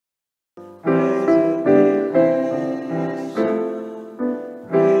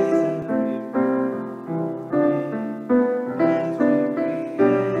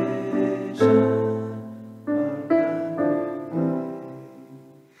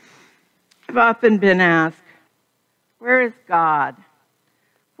I've often been asked, where is God?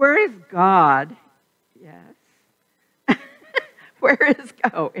 Where is God? Yes. Where is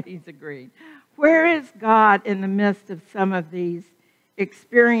God? Oh, he's agreed. Where is God in the midst of some of these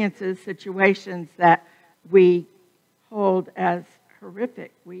experiences, situations that we hold as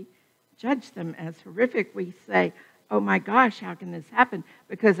horrific? We judge them as horrific. We say, oh my gosh, how can this happen?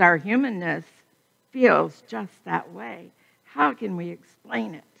 Because our humanness feels just that way. How can we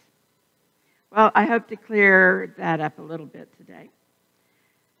explain it? Well, I hope to clear that up a little bit today.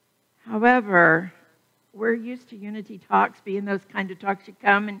 However, we're used to unity talks being those kind of talks. You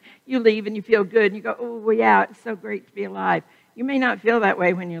come and you leave and you feel good and you go, oh, well, yeah, it's so great to be alive. You may not feel that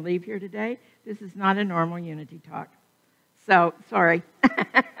way when you leave here today. This is not a normal unity talk. So, sorry.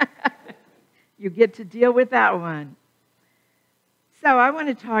 You get to deal with that one. So I want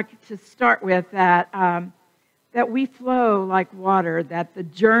to talk to start with that we flow like water, that the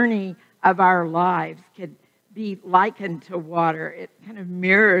journey of our lives could be likened to water. It kind of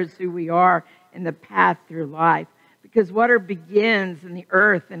mirrors who we are in the path through life. Because water begins in the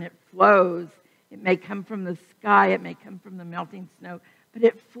earth and it flows. It may come from the sky, it may come from the melting snow, but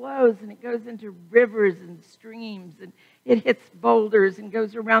it flows and it goes into rivers and streams and it hits boulders and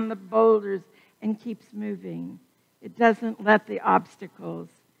goes around the boulders and keeps moving. It doesn't let the obstacles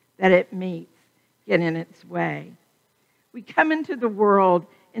that it meets get in its way. We come into the world,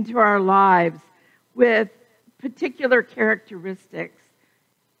 into our lives, with particular characteristics,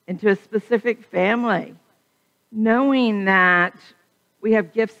 into a specific family, knowing that we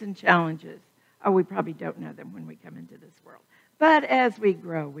have gifts and challenges. Oh, we probably don't know them when we come into this world. But as we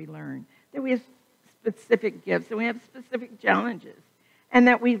grow, we learn that we have specific gifts and we have specific challenges, and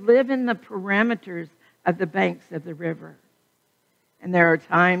that we live in the parameters of the banks of the river. And there are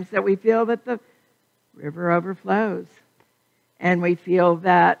times that we feel that the river overflows, and we feel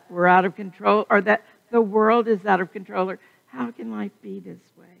that we're out of control, or that the world is out of control, or how can life be this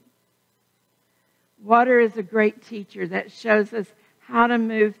way? Water is a great teacher that shows us how to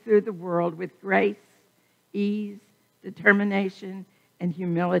move through the world with grace, ease, determination, and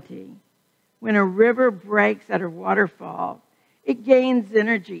humility. When a river breaks at a waterfall, it gains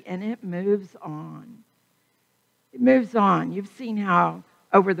energy and it moves on. It moves on. You've seen how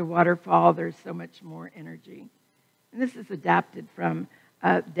over the waterfall there's so much more energy. And this is adapted from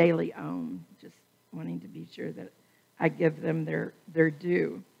Daily Ohm, just wanting to be sure that I give them their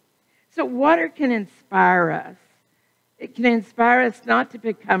due. So water can inspire us. It can inspire us not to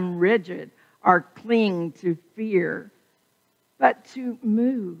become rigid or cling to fear, but to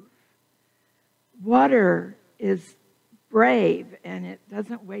move. Water is brave and it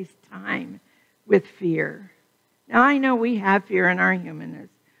doesn't waste time with fear. Now, I know we have fear in our humanness.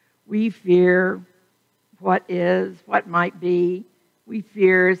 We fear what is, what might be. We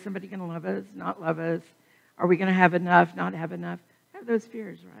fear, is somebody going to love us, not love us? Are we going to have enough, not have enough? We have those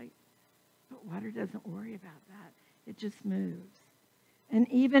fears, right? But water doesn't worry about that. It just moves. And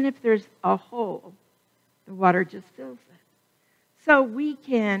even if there's a hole, the water just fills it. So we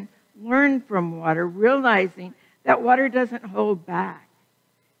can learn from water, realizing that water doesn't hold back.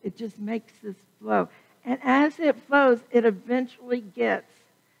 It just makes this flow. And as it flows, it eventually gets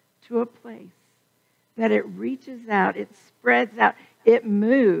to a place that it reaches out, it spreads out, it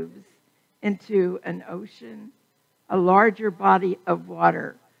moves into an ocean, a larger body of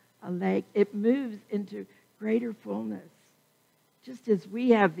water, a lake. It moves into greater fullness, just as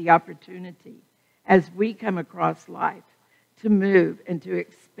we have the opportunity, as we come across life, to move and to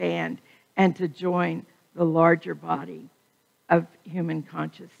expand and to join the larger body of human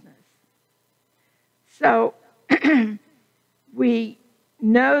consciousness. So we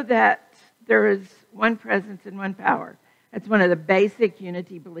know that there is one presence and one power. That's one of the basic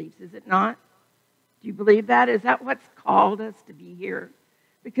unity beliefs, is it not? Do you believe that? Is that what's called us to be here?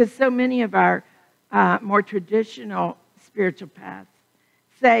 Because so many of our more traditional spiritual paths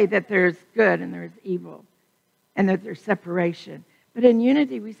say that there's good and there's evil and that there's separation. But in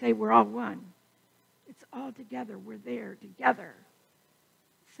unity, we say we're all one. It's all together. We're there together.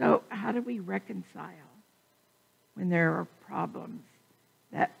 So how do we reconcile when there are problems,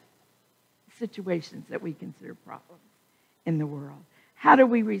 situations that we consider problems in the world? How do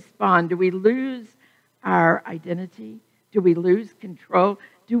we respond? Do we lose our identity? Do we lose control?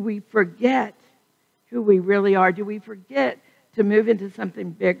 Do we forget who we really are? Do we forget to move into something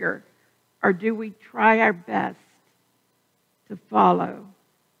bigger? Or do we try our best to follow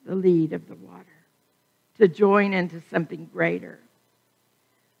the lead of the water, to join into something greater?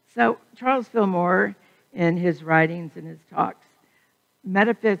 So Charles Fillmore, in his writings and his talks,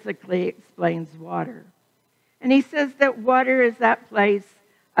 metaphysically explains water. And he says that water is that place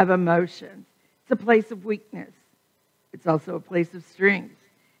of emotions. It's a place of weakness. It's also a place of strength.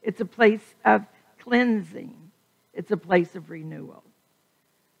 It's a place of cleansing. It's a place of renewal.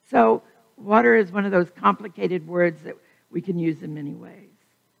 So water is one of those complicated words that we can use in many ways.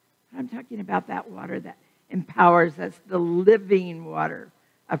 I'm talking about that water that empowers us, the living water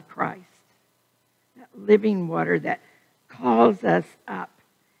of Christ. That living water that calls us up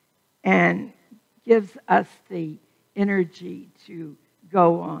and gives us the energy to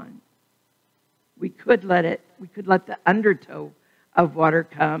go on. We could let the undertow of water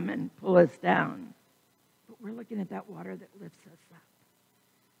come and pull us down. But we're looking at that water that lifts us up.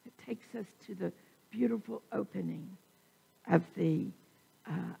 It takes us to the beautiful opening of the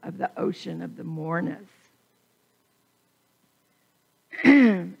ocean of the moreness.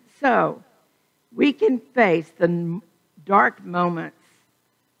 So we can face the dark moments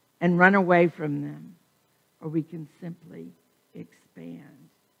and run away from them, or we can simply expand.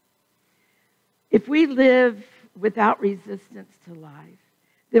 If we live without resistance to life,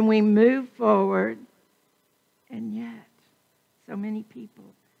 then we move forward, and yet so many people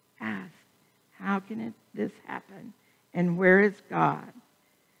ask, how can this happen? And where is God?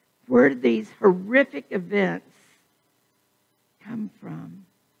 Where do these horrific events come from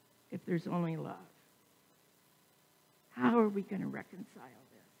if there's only love? How are we going to reconcile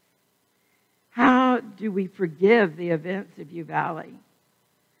this? How do we forgive the events of Uvalde?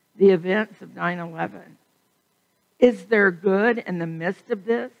 The events of 9/11? Is there good in the midst of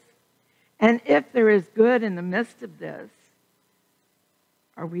this? And if there is good in the midst of this,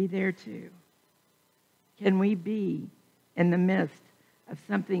 are we there too? Can we be in the midst of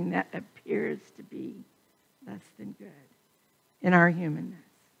something that appears to be less than good in our humanness?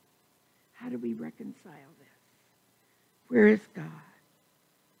 How do we reconcile this? Where is God?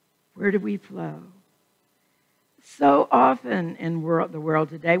 Where do we flow? So often in the world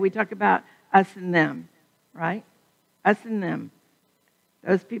today, we talk about us and them, right? Us and them.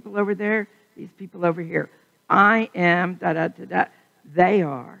 Those people over there, these people over here. I am, da-da-da-da. They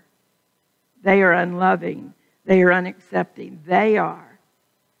are. They are unloving. They are unaccepting. They are.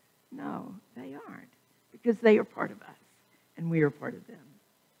 No, they aren't. Because they are part of us, and we are part of them.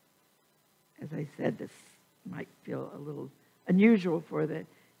 As I said, this might feel a little unusual for the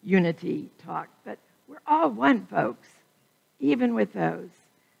unity talk, but we're all one, folks, even with those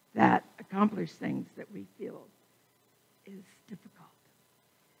that accomplish things that we feel is difficult.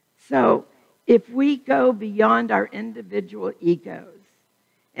 So if we go beyond our individual egos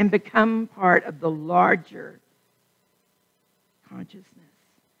and become part of the larger consciousness,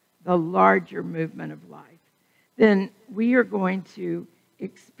 the larger movement of life, then we are going to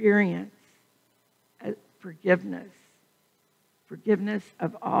experience forgiveness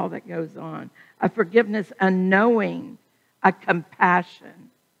of all that goes on, a forgiveness, a knowing, a compassion.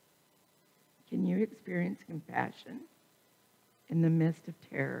 Can you experience compassion in the midst of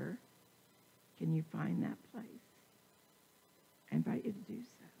terror? Can you find that place? I invite you to do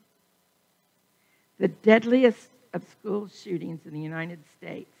so. The deadliest of school shootings in the United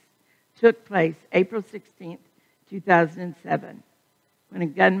States took place April 16th, 2007, when a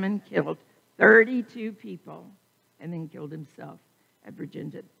gunman killed 32 people and then killed himself at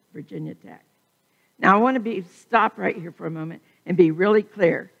Virginia Tech. Now, I want to stop right here for a moment and be really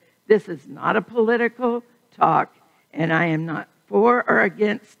clear. This is not a political talk, and I am not for or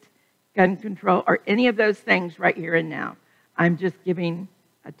against gun control or any of those things right here and now. I'm just giving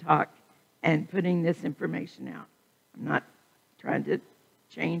a talk and putting this information out. I'm not trying to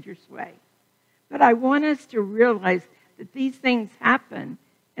change or sway. But I want us to realize that these things happen,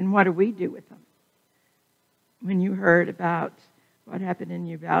 and what do we do with them? When you heard about what happened in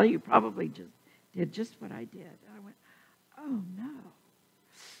Uvalde, you probably just did just what I did. I went, oh no.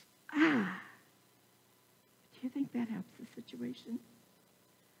 Do you think that helps the situation?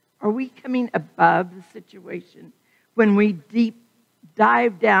 Are we coming above the situation when we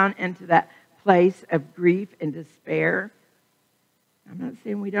dive down into that place of grief and despair? I'm not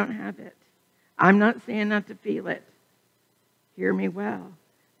saying we don't have it. I'm not saying not to feel it. Hear me well.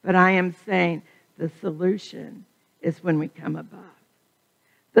 But I am saying the solution is when we come above.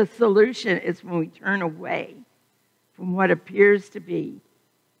 The solution is when we turn away from what appears to be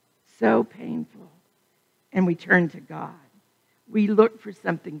so painful and we turn to God. We look for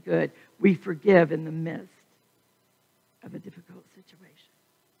something good. We forgive in the midst of a difficult situation.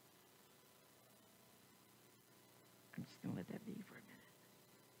 I'm just going to let that be for a minute.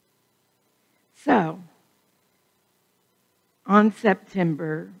 So, on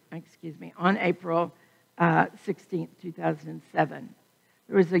April 16th, 2007,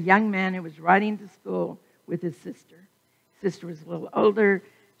 there was a young man who was riding to school with his sister. His sister was a little older.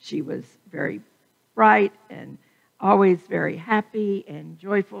 She was very bright and always very happy and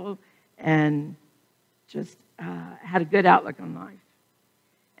joyful and just had a good outlook on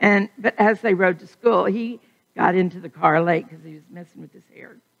life. But as they rode to school, he got into the car late because he was messing with his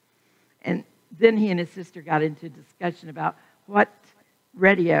hair. And then he and his sister got into a discussion about what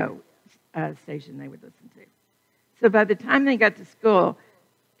radio station they would listen to. So by the time they got to school,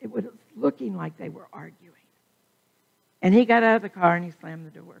 it was looking like they were arguing. And he got out of the car and he slammed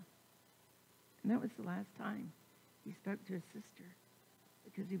the door. And that was the last time he spoke to his sister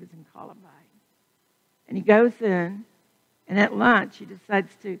because he was in Columbine. And he goes in, and at lunch he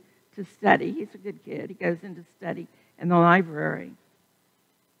decides to study. He's a good kid. He goes in to study in the library.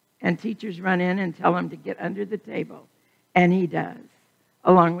 And teachers run in and tell him to get under the table. And he does,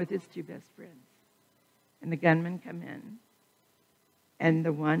 along with his two best friends. And the gunmen come in. And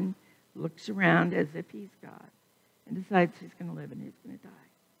the one looks around as if he's God and decides who's going to live and who's going to die.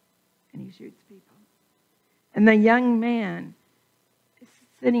 And he shoots people. And the young man is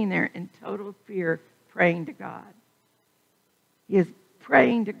sitting there in total fear, praying to God. He is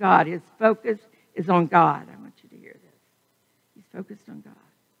praying to God. His focus is on God. I want you to hear this. He's focused on God.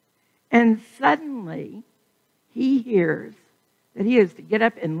 And suddenly, he hears that he is to get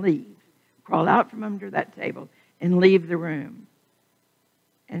up and leave, crawl out from under that table, and leave the room.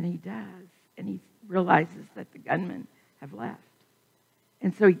 And he does. And he realizes that the gunmen have left.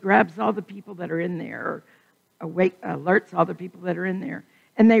 And so he grabs all the people that are in there, or alerts all the people that are in there,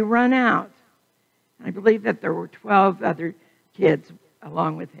 and they run out. And I believe that there were 12 other kids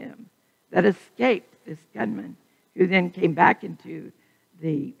along with him that escaped this gunman, who then came back into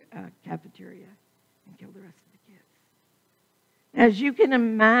the cafeteria and killed the rest of the kids. As you can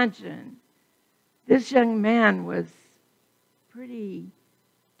imagine, this young man was pretty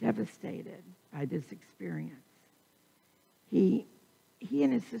devastated by this experience. He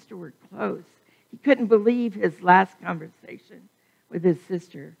and his sister were close. He couldn't believe his last conversation with his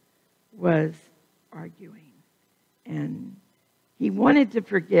sister was arguing. And he wanted to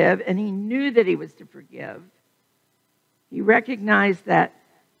forgive, and he knew that he was to forgive. He recognized that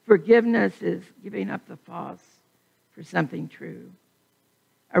forgiveness is giving up the false for something true,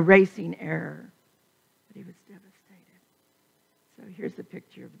 erasing error. But he was devastated. So here's a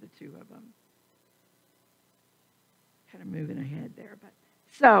picture of the two of them. Kind of moving ahead there.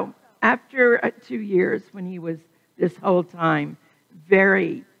 So after 2 years, when he was this whole time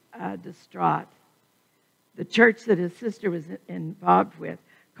very distraught, the church that his sister was involved with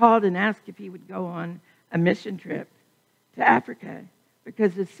called and asked if he would go on a mission trip to Africa,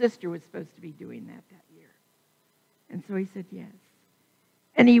 because his sister was supposed to be doing that year. And so he said yes.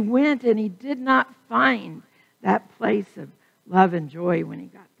 And he went, and he did not find that place of love and joy when he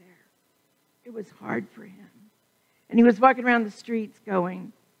got there. It was hard for him. And he was walking around the streets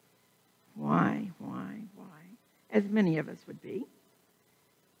going, why, as many of us would be.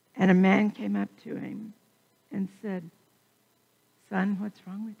 And a man came up to him and said, son, what's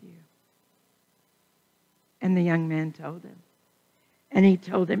wrong with you? And the young man told him. And he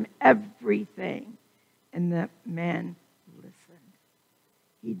told him everything. And the man listened.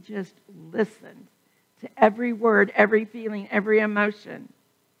 He just listened to every word, every feeling, every emotion.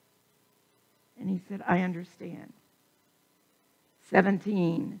 And he said, I understand.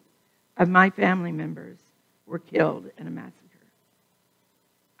 17 of my family members were killed in a massacre.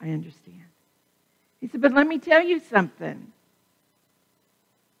 I understand. He said, but let me tell you something.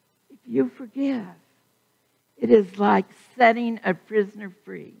 If you forgive, it is like setting a prisoner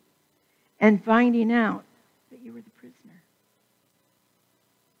free and finding out that you were the prisoner.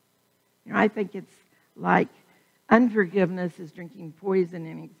 You know, I think it's like unforgiveness is drinking poison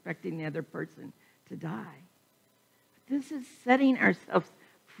and expecting the other person to die. But this is setting ourselves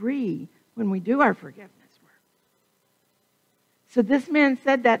free when we do our forgiveness work. So this man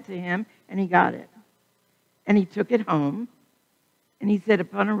said that to him, and he got it. And he took it home, and he said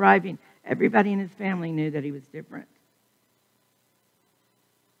upon arriving, everybody in his family knew that he was different.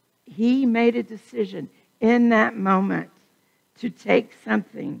 He made a decision in that moment to take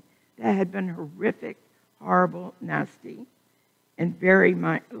something that had been horrific, horrible, nasty, and very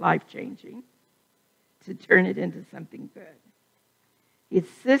life-changing, to turn it into something good. His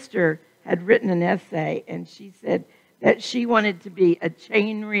sister had written an essay, and she said that she wanted to be a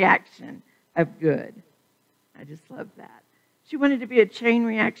chain reaction of good. I just love that. She wanted to be a chain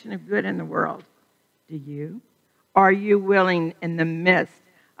reaction of good in the world. Do you? Are you willing, in the midst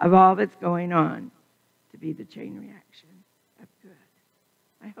of all that's going on, to be the chain reaction of good?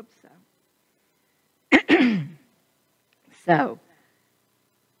 I hope so. So,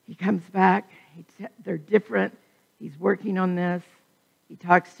 he comes back. They're different. He's working on this. He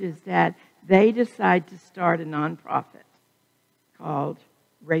talks to his dad. They decide to start a nonprofit called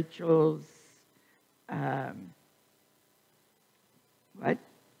Rachel's,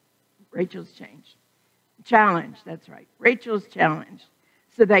 Rachel's Challenge, that's right. Rachel's Challenge.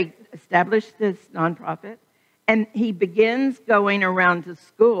 So they established this nonprofit, and he begins going around to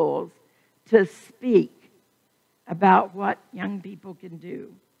schools to speak about what young people can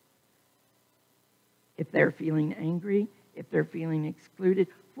do if they're feeling angry, if they're feeling excluded,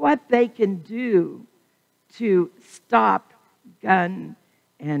 what they can do to stop gun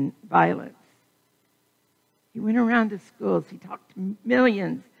and violence. He went around to schools. He talked to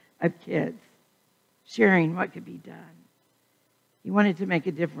millions of kids, sharing what could be done. He wanted to make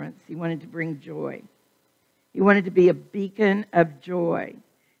a difference. He wanted to bring joy. He wanted to be a beacon of joy.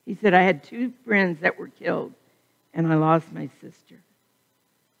 He said, I had 2 friends that were killed, and I lost my sister.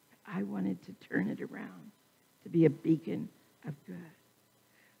 I wanted to turn it around, to be a beacon of good.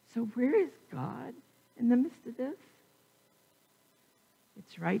 So where is God in the midst of this?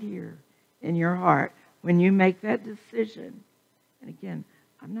 It's right here in your heart. When you make that decision, and again,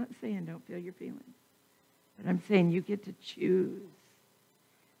 I'm not saying don't feel your feelings, but I'm saying you get to choose.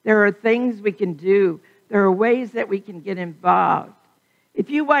 There are things we can do. There are ways that we can get involved. If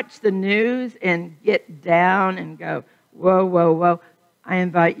you watch the news and get down and go, whoa, whoa, whoa, I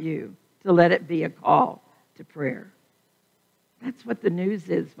invite you to let it be a call to prayer. That's what the news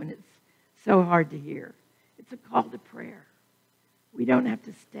is when it's so hard to hear. It's a call to prayer. We don't have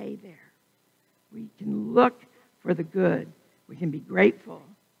to stay there. We can look for the good. We can be grateful.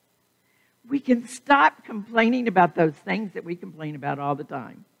 We can stop complaining about those things that we complain about all the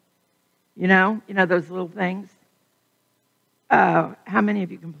time. You know those little things? How many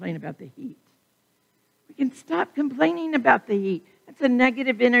of you complain about the heat? We can stop complaining about the heat. That's a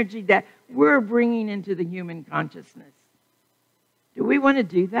negative energy that we're bringing into the human consciousness. Do we want to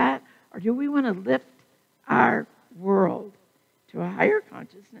do that? Or do we want to lift our world to a higher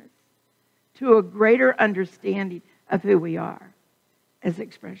consciousness, to a greater understanding of who we are as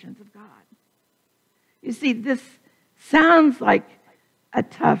expressions of God? You see, this sounds like a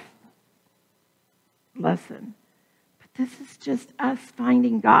tough lesson, but this is just us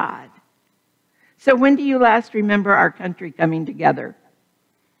finding God. So when do you last remember our country coming together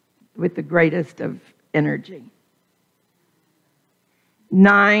with the greatest of energy?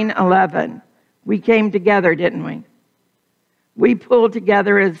 9/11. We came together, didn't we? We pulled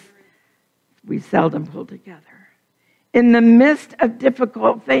together as we seldom pull together. In the midst of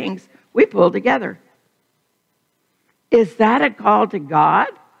difficult things, we pull together. Is that a call to God?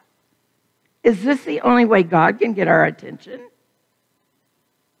 Is this the only way God can get our attention?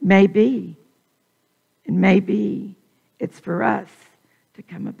 Maybe. And maybe it's for us to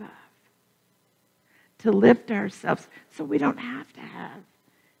come above, to lift ourselves so we don't have to have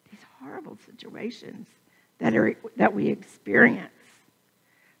these horrible situations that we experience.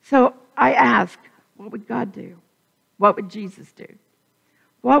 So I ask, what would God do? What would Jesus do?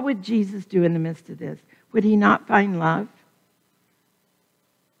 What would Jesus do in the midst of this? Would he not find love?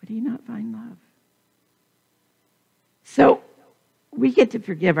 Would he not find love? So we get to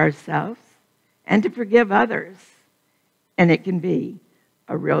forgive ourselves and to forgive others. And it can be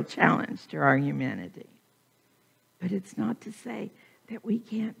a real challenge to our humanity. But it's not to say that we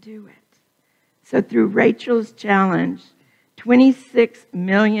can't do it. So through Rachel's challenge, 26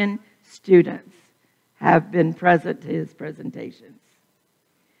 million students have been present to his presentations.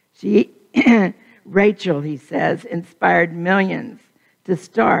 Rachel, he says, inspired millions to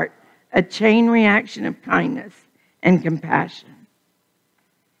start a chain reaction of kindness and compassion.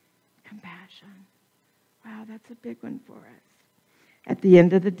 Compassion. Wow, that's a big one for us. At the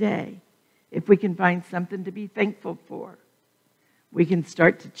end of the day, if we can find something to be thankful for, we can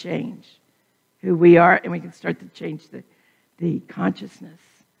start to change who we are, and we can start to change the consciousness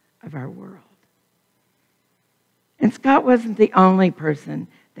of our world. And Scott wasn't the only person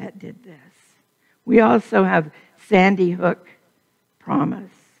that did this. We also have Sandy Hook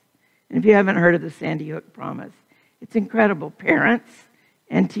Promise. And if you haven't heard of the Sandy Hook Promise, it's incredible. Parents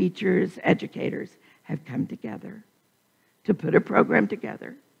and teachers, educators have come together to put a program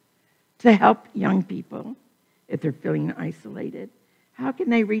together to help young people if they're feeling isolated. How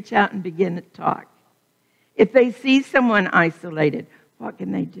can they reach out and begin to talk? If they see someone isolated, what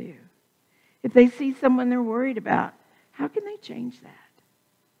can they do? If they see someone they're worried about, how can they change that?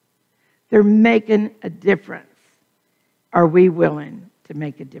 They're making a difference. Are we willing to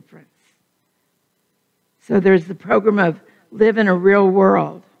make a difference? So there's the program of Live in a Real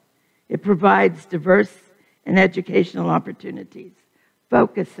World. It provides diverse and educational opportunities,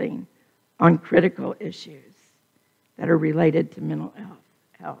 focusing on critical issues that are related to mental health.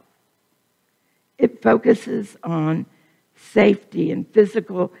 It focuses on safety and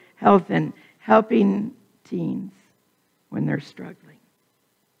physical health and helping teens when they're struggling.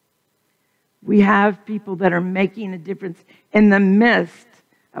 We have people that are making a difference in the midst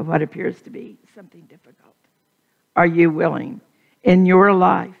of what appears to be something difficult. Are you willing in your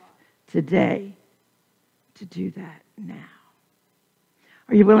life today to do that now?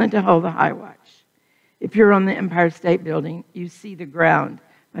 Are you willing to hold the high watch? If you're on the Empire State Building, you see the ground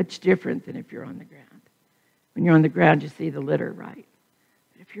much different than if you're on the ground. When you're on the ground, you see the litter, right?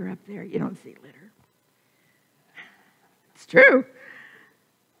 But if you're up there, you don't see litter. It's true.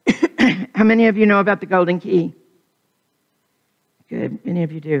 How many of you know about the Golden Key? Good, many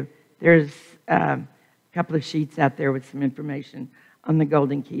of you do. There's a couple of sheets out there with some information on the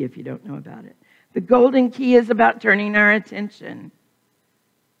Golden Key if you don't know about it. The Golden Key is about turning our attention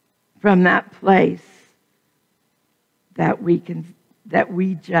from that place that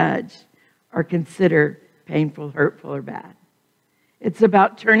we judge or consider painful, hurtful, or bad. It's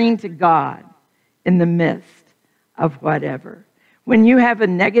about turning to God in the midst of whatever. When you have a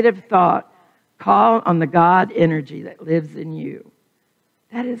negative thought, call on the God energy that lives in you.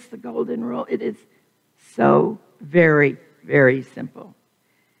 That is the golden rule. It is so very, very simple.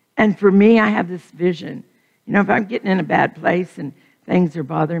 And for me, I have this vision. You know, if I'm getting in a bad place and things are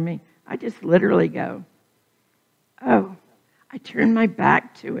bothering me, I just literally go, oh, I turn my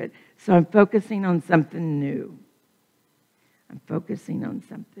back to it. So I'm focusing on something new. I'm focusing on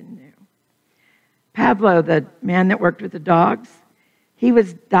something new. Pablo, the man that worked with the dogs, he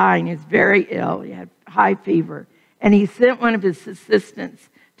was dying. He was very ill. He had high fever. And he sent one of his assistants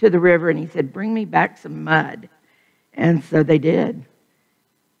to the river and he said, bring me back some mud. And so they did.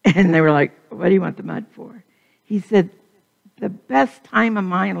 And they were like, what do you want the mud for? He said, the best time of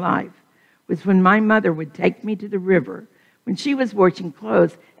my life was when my mother would take me to the river when she was washing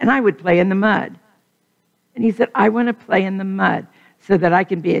clothes and I would play in the mud. And he said, I want to play in the mud so that I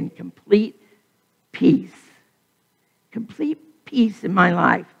can be in complete peace in my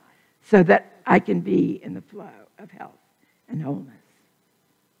life so that I can be in the flow of health and wholeness.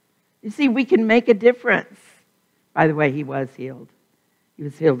 You see, we can make a difference. By the way, he was healed. He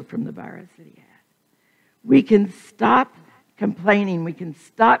was healed from the virus that he had. We can stop complaining. We can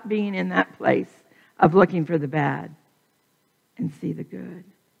stop being in that place of looking for the bad and see the good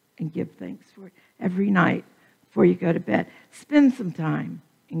and give thanks for it. Every night before you go to bed, spend some time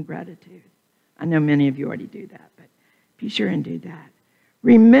in gratitude. I know many of you already do that, but be sure and do that.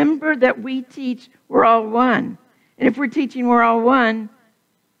 Remember that we teach we're all one. And if we're teaching we're all one,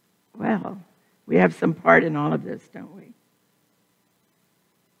 well, we have some part in all of this, don't we?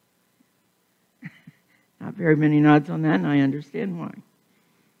 Not very many nods on that, and I understand why.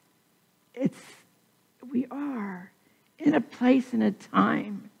 We are in a place and a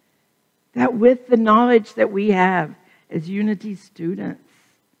time that with the knowledge that we have as Unity students,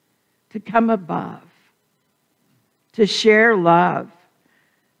 to come above, to share love,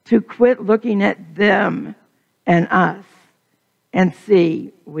 to quit looking at them and us and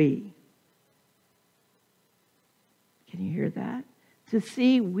see we. Can you hear that? To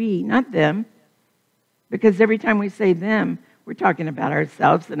see we, not them. Because every time we say them, we're talking about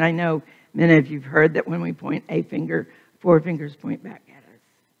ourselves. And I know many of you have heard that when we point a finger, 4 fingers point back at us.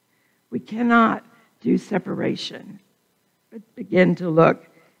 We cannot do separation, but begin to look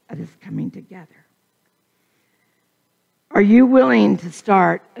at us coming together. Are you willing to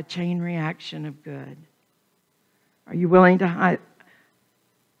start a chain reaction of good? Are you willing to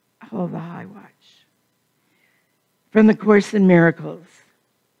hold the high watch? From the Course in Miracles,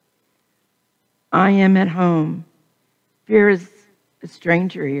 I am at home. Fear is a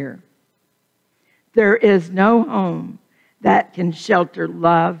stranger here. There is no home that can shelter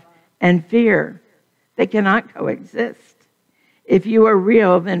love and fear. They cannot coexist. If you are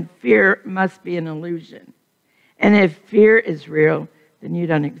real, then fear must be an illusion. And if fear is real, then you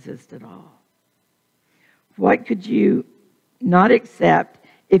don't exist at all. What could you not accept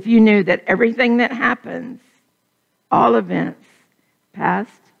if you knew that everything that happens, all events,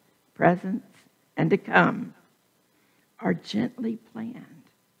 past, present, and to come, are gently planned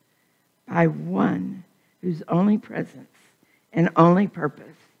by one whose only presence and only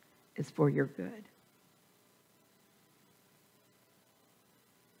purpose is for your good?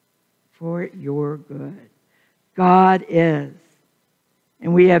 For your good. God is.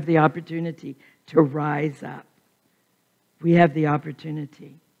 And we have the opportunity to rise up. We have the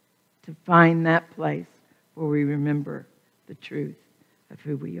opportunity to find that place where we remember the truth of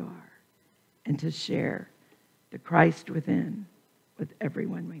who we are and to share the Christ within with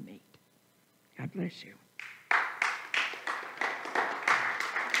everyone we meet. God bless you.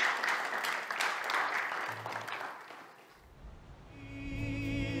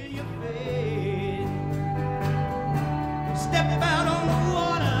 step out on the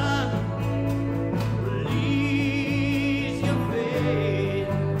water, release your faith.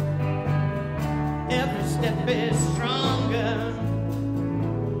 Every step is stronger.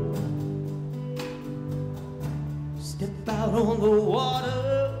 Step out on the water.